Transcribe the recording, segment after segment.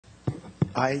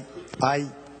I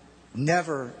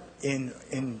never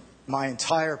in my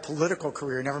entire political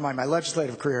career, never mind my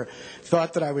legislative career,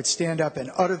 thought that I would stand up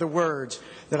and utter the words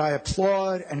that I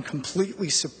applaud and completely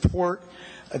support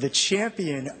the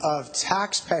champion of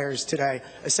taxpayers today,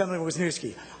 Assemblyman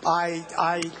Wisniewski.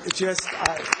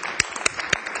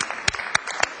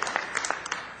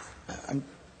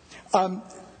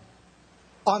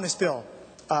 On this bill,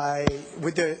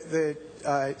 would the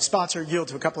sponsor yield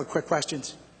to a couple of quick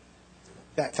questions?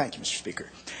 Thank you, Mr. Speaker.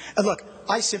 And look,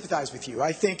 I sympathize with you.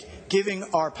 I think giving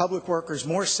our public workers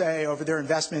more say over their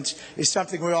investments is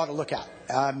something we ought to look at.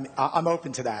 I'm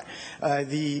open to that.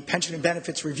 The Pension and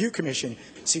Benefits Review Commission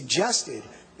suggested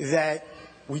that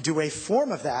we do a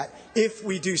form of that if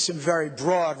we do some very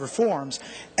broad reforms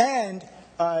and,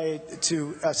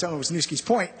 to Senator Wisniewski's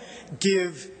point,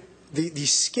 give the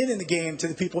skin in the game to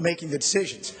the people making the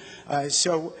decisions.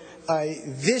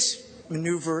 This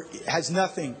maneuver has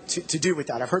nothing to do with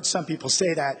that. I've heard some people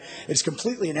say that. It's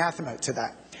completely anathema to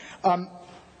that.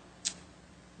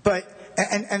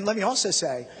 And let me also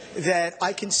say that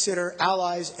I consider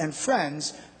allies and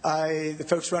friends the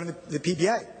folks running the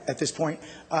PBA at this point,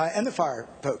 and the fire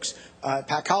folks.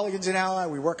 Pat Colligan's an ally.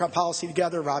 We work on policy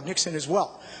together. Rob Nixon as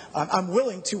well. I'm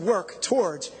willing to work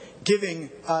towards giving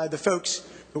the folks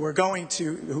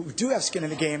who do have skin in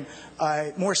the game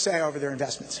more say over their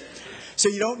investments. So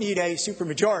you don't need a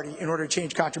supermajority in order to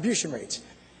change contribution rates.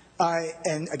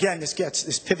 And again, this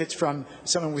pivots from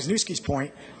Senator Wisniewski's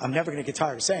point. I'm never going to get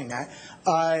tired of saying that.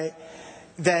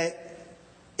 That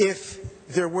if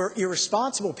there were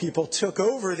irresponsible people took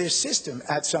over this system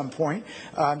at some point,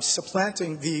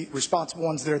 supplanting the responsible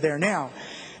ones that are there now,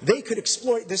 they could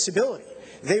exploit this ability.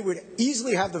 They would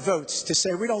easily have the votes to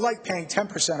say, we don't like paying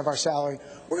 10% of our salary,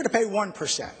 we're going to pay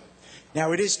 1%.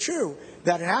 Now, it is true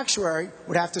that an actuary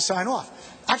would have to sign off.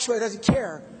 Actuary doesn't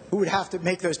care who would have to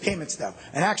make those payments, though.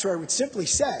 An actuary would simply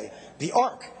say the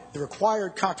ARC, the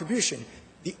required contribution,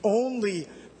 the only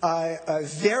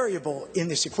variable in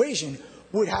this equation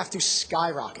would have to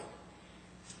skyrocket.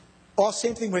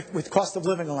 Same thing with cost of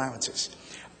living allowances.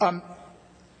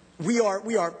 We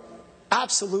are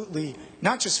absolutely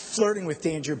not just flirting with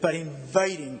danger, but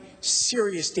inviting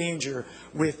serious danger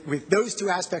with those two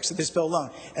aspects of this bill alone.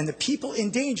 And the people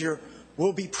in danger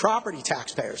will be property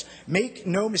taxpayers. Make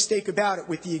no mistake about it,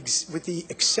 with the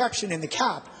exception in the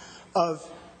cap of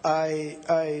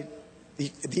the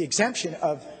exemption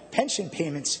of pension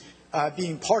payments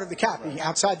being part of the cap, being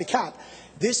outside the cap,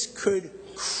 this could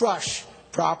crush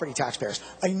property taxpayers.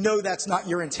 I know that's not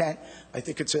your intent. I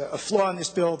think it's a flaw in this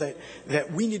bill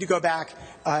that we need to go back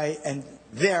and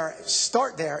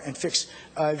start there and fix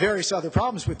various other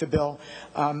problems with the bill.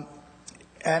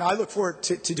 And I look forward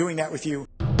to doing that with you.